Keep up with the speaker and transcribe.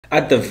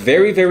At the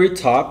very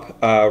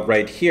top,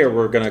 right here,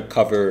 we're gonna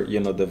cover,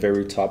 the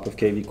very top of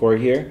KvCORE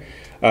here.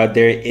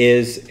 There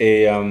is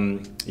a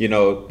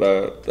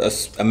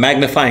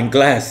magnifying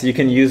glass. You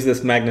can use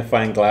this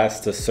magnifying glass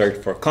to search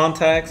for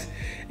contacts,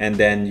 and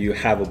then you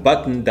have a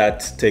button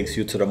that takes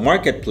you to the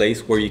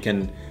marketplace where you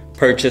can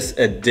purchase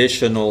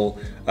additional,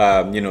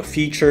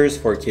 features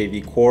for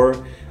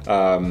KvCORE.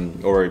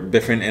 Or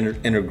different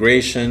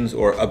integrations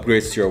or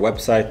upgrades to your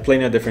website,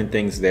 plenty of different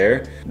things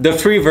there. The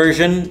free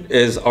version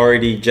is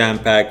already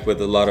jam-packed with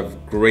a lot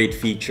of great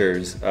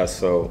features,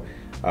 so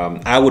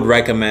I would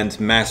recommend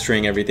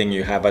mastering everything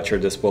you have at your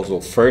disposal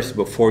first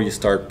before you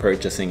start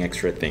purchasing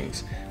extra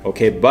things.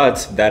 Okay,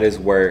 but that is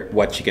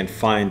what you can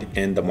find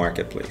in the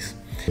marketplace.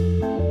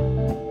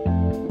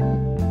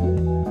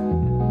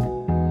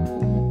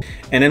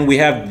 And then we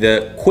have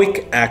the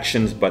quick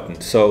actions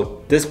button.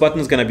 So this button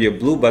is going to be a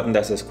blue button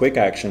that says quick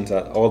actions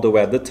all the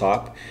way at the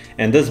top.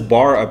 And this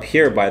bar up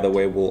here, by the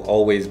way, will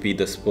always be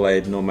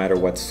displayed no matter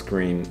what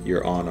screen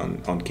you're on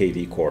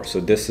KvCORE. So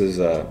this is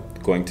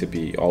going to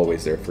be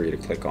always there for you to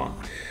click on.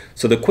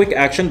 So the quick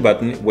action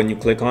button, when you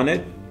click on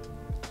it,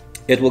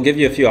 it will give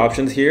you a few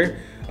options here.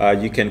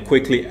 You can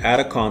quickly add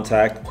a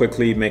contact,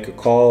 quickly make a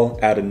call,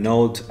 add a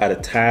note, add a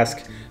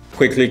task,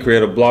 quickly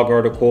create a blog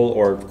article,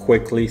 or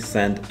quickly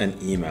send an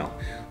email.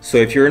 So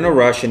if you're in a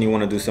rush and you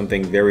want to do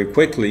something very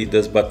quickly,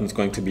 this button is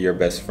going to be your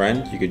best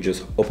friend. You could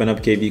just open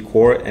up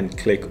KvCORE and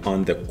click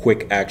on the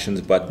quick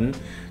actions button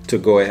to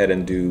go ahead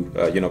and do,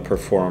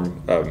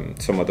 perform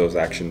some of those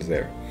actions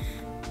there.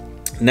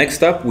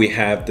 Next up, we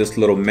have this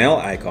little mail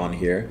icon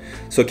here.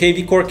 So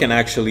KvCORE can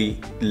actually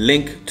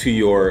link to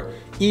your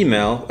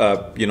email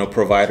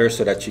provider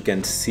so that you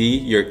can see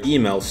your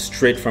email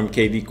straight from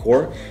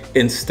KvCORE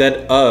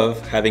instead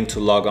of having to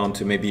log on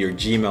to maybe your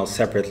Gmail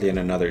separately in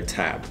another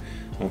tab.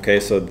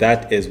 Okay, so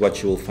that is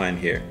what you will find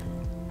here.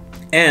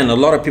 And a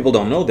lot of people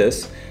don't know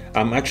this.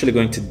 I'm actually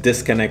going to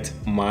disconnect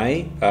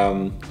my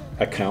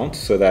account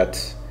so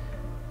that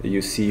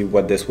you see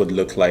what this would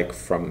look like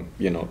from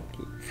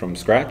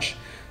scratch.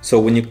 So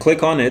when you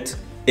click on it,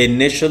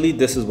 initially,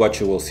 this is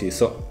what you will see.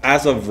 So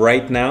as of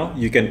right now,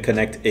 you can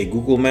connect a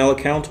Google Mail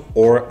account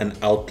or an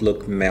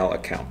Outlook Mail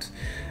account,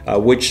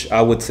 which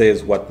I would say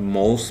is what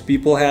most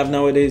people have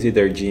nowadays,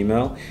 either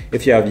Gmail.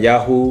 If you have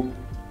Yahoo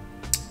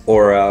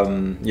or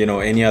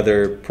any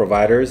other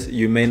providers,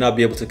 you may not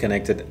be able to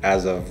connect it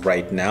as of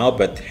right now,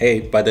 but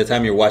hey, by the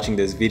time you're watching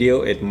this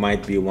video, it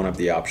might be one of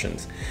the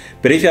options.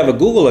 But if you have a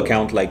Google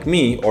account like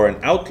me or an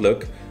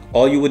Outlook,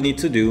 all you would need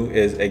to do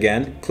is,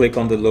 again, click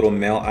on the little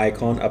mail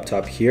icon up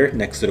top here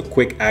next to the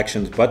quick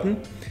actions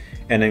button,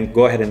 and then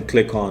go ahead and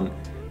click on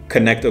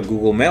connect a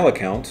Google Mail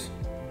account.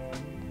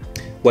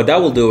 What that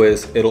will do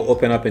is it'll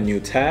open up a new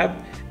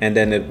tab, and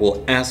then it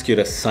will ask you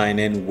to sign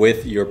in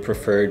with your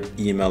preferred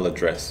email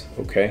address.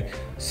 Okay,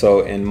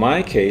 so in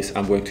my case,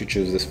 I'm going to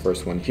choose this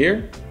first one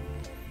here,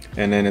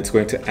 and then it's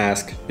going to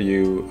ask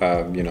you,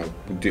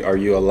 are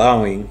you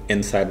allowing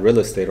Inside Real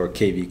Estate or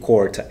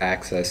KvCORE to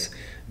access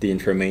the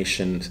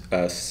information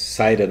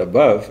cited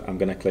above. I'm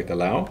gonna click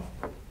allow.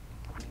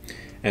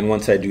 And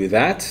once I do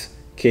that,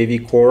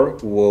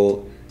 KvCORE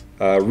will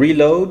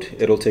reload.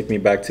 It'll take me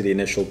back to the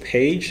initial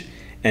page.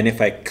 And if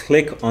I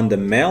click on the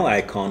mail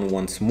icon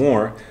once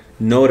more,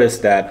 notice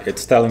that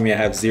it's telling me I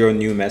have 0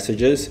 new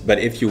messages, but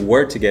if you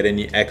were to get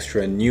any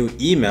extra new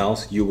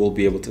emails, you will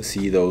be able to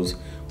see those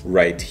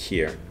right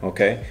here.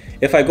 Okay,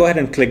 if I go ahead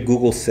and click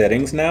Google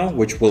settings now,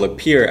 which will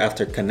appear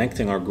after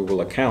connecting our Google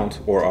account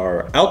or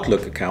our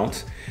Outlook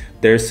account,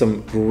 there's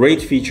some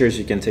great features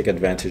you can take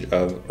advantage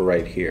of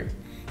right here.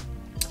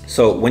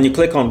 So when you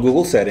click on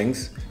Google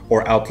settings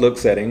or Outlook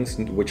settings,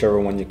 whichever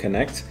one you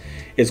connect,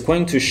 it's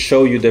going to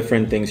show you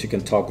different things you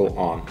can toggle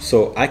on.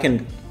 So I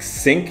can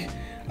sync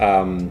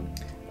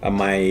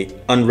my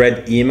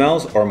unread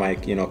emails or my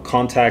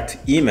contact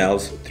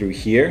emails through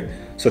here.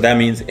 So that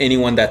means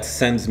anyone that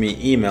sends me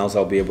emails,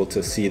 I'll be able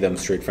to see them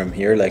straight from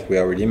here, like we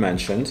already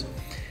mentioned.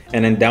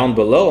 And then down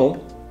below,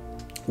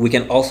 we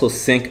can also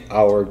sync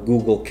our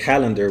Google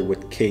Calendar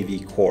with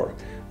KvCORE.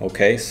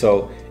 Okay,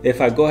 so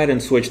if I go ahead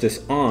and switch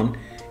this on,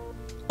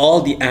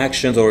 all the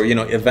actions or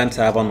events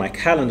I have on my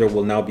calendar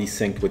will now be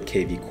synced with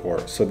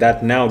KvCORE. So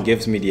that now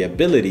gives me the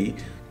ability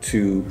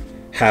to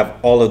have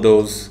all of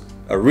those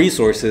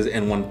resources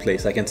in one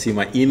place. I can see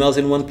my emails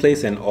in one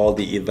place and all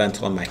the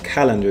events on my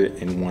calendar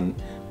in one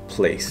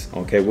place,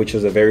 okay, which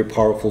is a very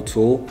powerful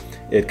tool.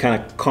 It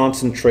kind of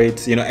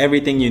concentrates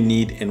everything you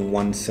need in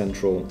one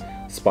central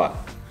spot.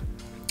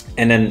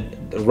 And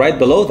then right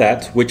below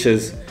that, which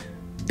is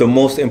the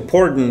most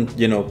important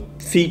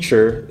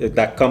feature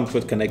that comes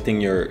with connecting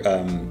your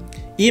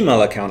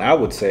email account, I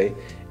would say,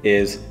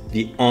 is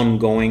the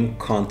ongoing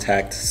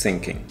contact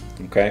syncing.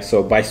 Okay,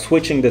 so by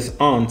switching this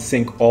on,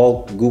 sync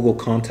all Google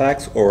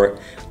contacts or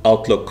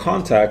Outlook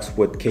contacts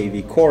with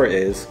KvCORE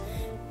is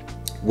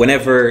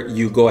whenever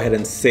you go ahead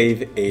and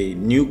save a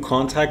new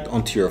contact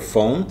onto your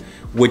phone,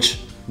 which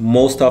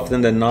most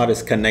often than not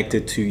is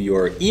connected to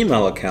your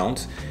email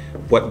account,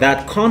 what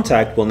that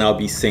contact will now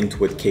be synced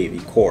with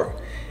KvCORE.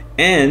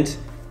 And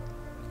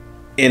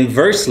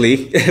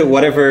Inversely,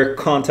 whatever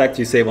contact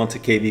you save onto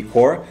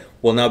KvCORE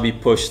will now be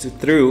pushed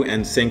through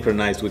and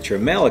synchronized with your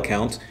mail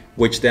account,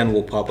 which then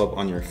will pop up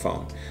on your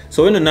phone.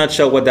 So in a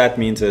nutshell, what that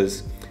means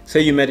is, say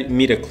you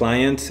meet a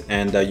client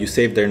and you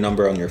save their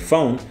number on your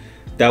phone,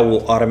 that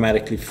will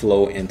automatically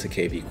flow into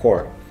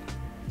KvCORE.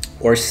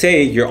 Or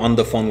say you're on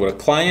the phone with a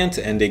client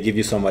and they give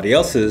you somebody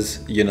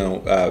else's,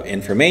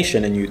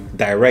 information, and you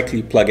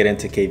directly plug it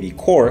into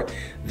KvCORE,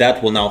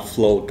 that will now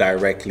flow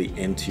directly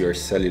into your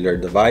cellular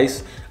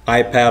device,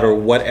 iPad, or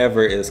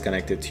whatever is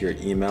connected to your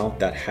email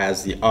that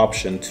has the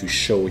option to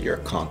show your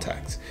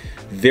contacts.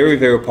 Very,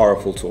 very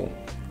powerful tool.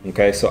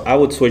 Okay, so I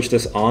would switch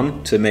this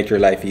on to make your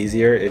life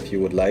easier if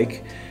you would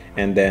like,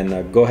 and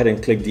then go ahead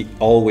and click the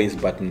always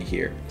button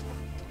here.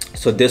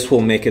 So this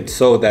will make it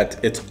so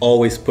that it's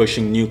always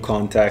pushing new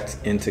contacts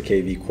into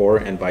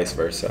KvCORE and vice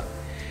versa.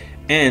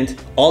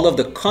 And all of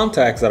the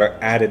contacts that are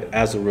added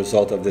as a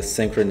result of this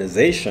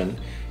synchronization,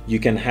 you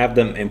can have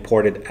them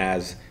imported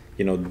as,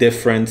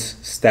 different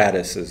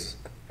statuses.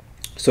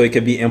 So it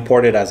could be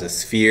imported as a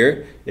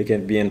sphere, it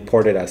can be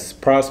imported as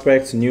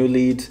prospects, new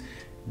leads.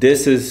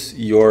 This is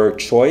your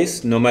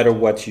choice. No matter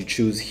what you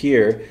choose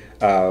here,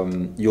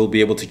 you'll be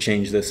able to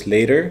change this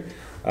later.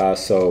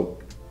 So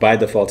by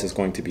default, it's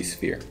going to be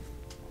sphere.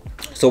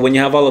 So when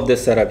you have all of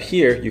this set up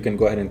here, you can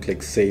go ahead and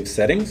click Save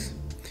Settings,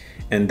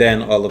 and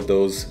then all of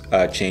those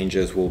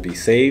changes will be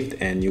saved,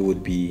 and you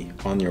would be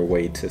on your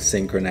way to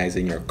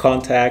synchronizing your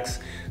contacts,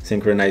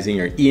 synchronizing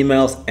your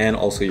emails, and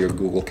also your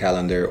Google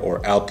Calendar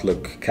or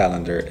Outlook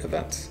calendar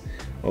events.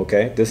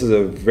 Okay, this is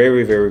a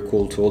very, very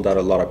cool tool that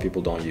a lot of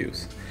people don't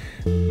use.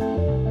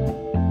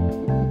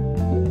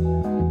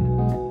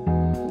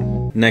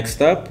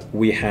 Next up,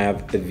 we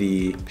have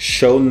the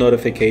show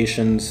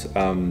notifications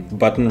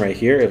button right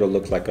here. It'll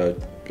look like a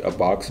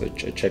box, a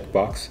check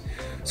box.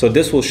 So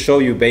this will show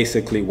you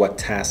basically what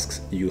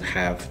tasks you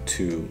have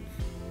to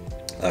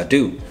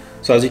do.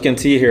 So as you can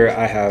see here,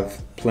 I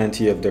have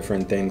plenty of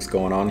different things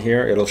going on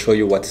here. It'll show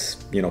you what's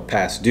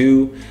past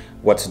due,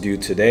 what's due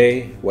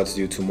today, what's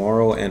due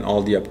tomorrow, and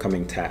all the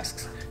upcoming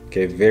tasks.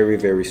 Okay, very,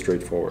 very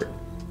straightforward.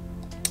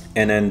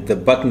 And then the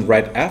button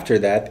right after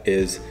that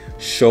is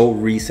show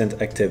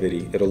recent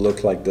activity. It'll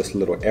look like this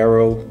little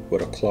arrow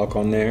with a clock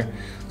on there.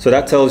 So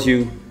that tells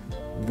you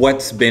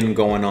what's been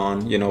going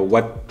on,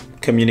 what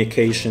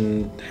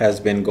communication has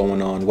been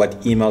going on,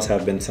 what emails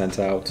have been sent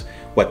out,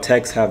 what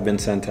texts have been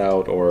sent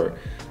out, or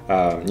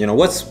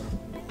what's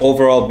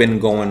overall been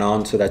going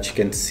on, so that you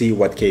can see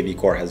what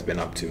KvCORE has been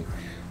up to.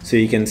 So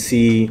you can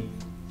see,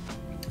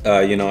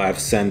 I've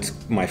sent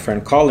my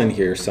friend Colin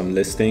here some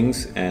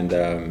listings, and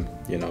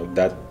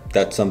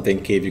that's something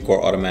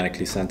KvCORE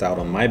automatically sent out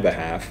on my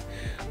behalf.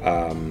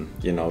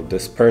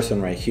 This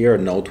person right here, a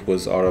note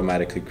was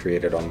automatically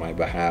created on my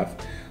behalf.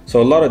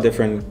 So a lot of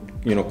different,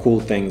 cool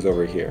things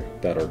over here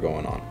that are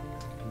going on.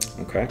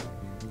 Okay.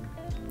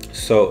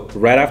 So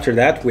right after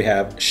that, we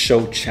have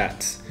show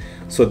chats.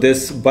 So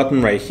this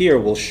button right here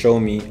will show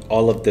me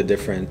all of the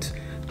different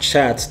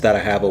chats that I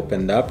have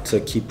opened up to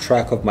keep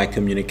track of my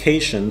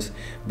communications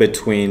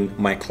between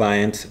my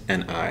client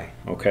and I.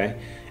 Okay.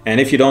 And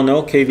if you don't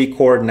know,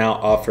 KvCORE now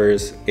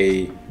offers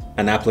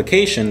an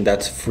application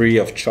that's free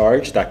of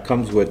charge that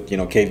comes with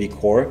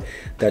KvCORE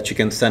that you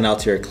can send out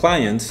to your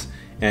clients,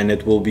 and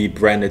it will be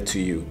branded to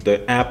you.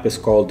 The app is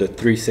called the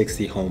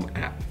 360 Home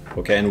app.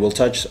 Okay, and we'll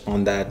touch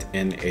on that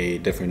in a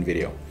different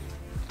video.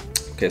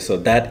 Okay, so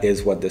that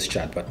is what this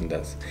chat button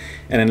does.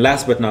 And then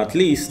last but not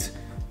least,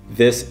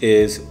 this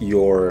is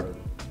your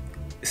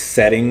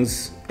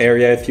settings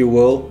area, if you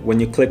will. When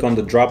you click on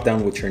the drop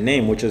down with your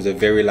name, which is the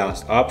very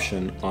last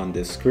option on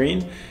this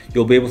screen,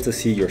 you'll be able to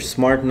see your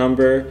smart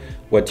number,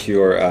 what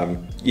your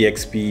your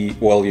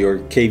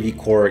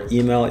KvCORE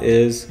email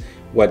is,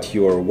 what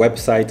your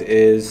website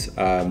is,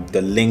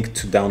 the link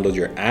to download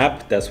your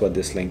app. That's what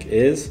this link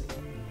is.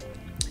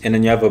 And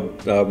then you have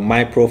a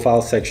my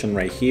profile section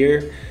right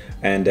here,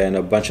 and then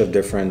a bunch of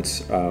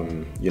different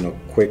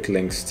quick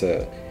links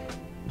to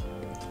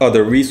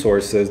other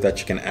resources that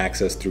you can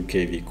access through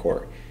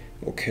KvCORE.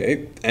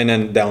 Okay, and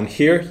then down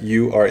here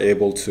you are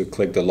able to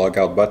click the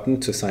logout button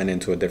to sign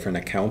into a different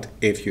account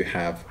if you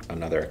have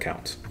another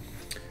account.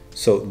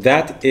 So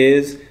that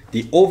is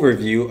the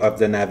overview of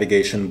the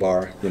navigation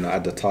bar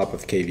at the top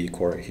of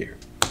KvCORE here.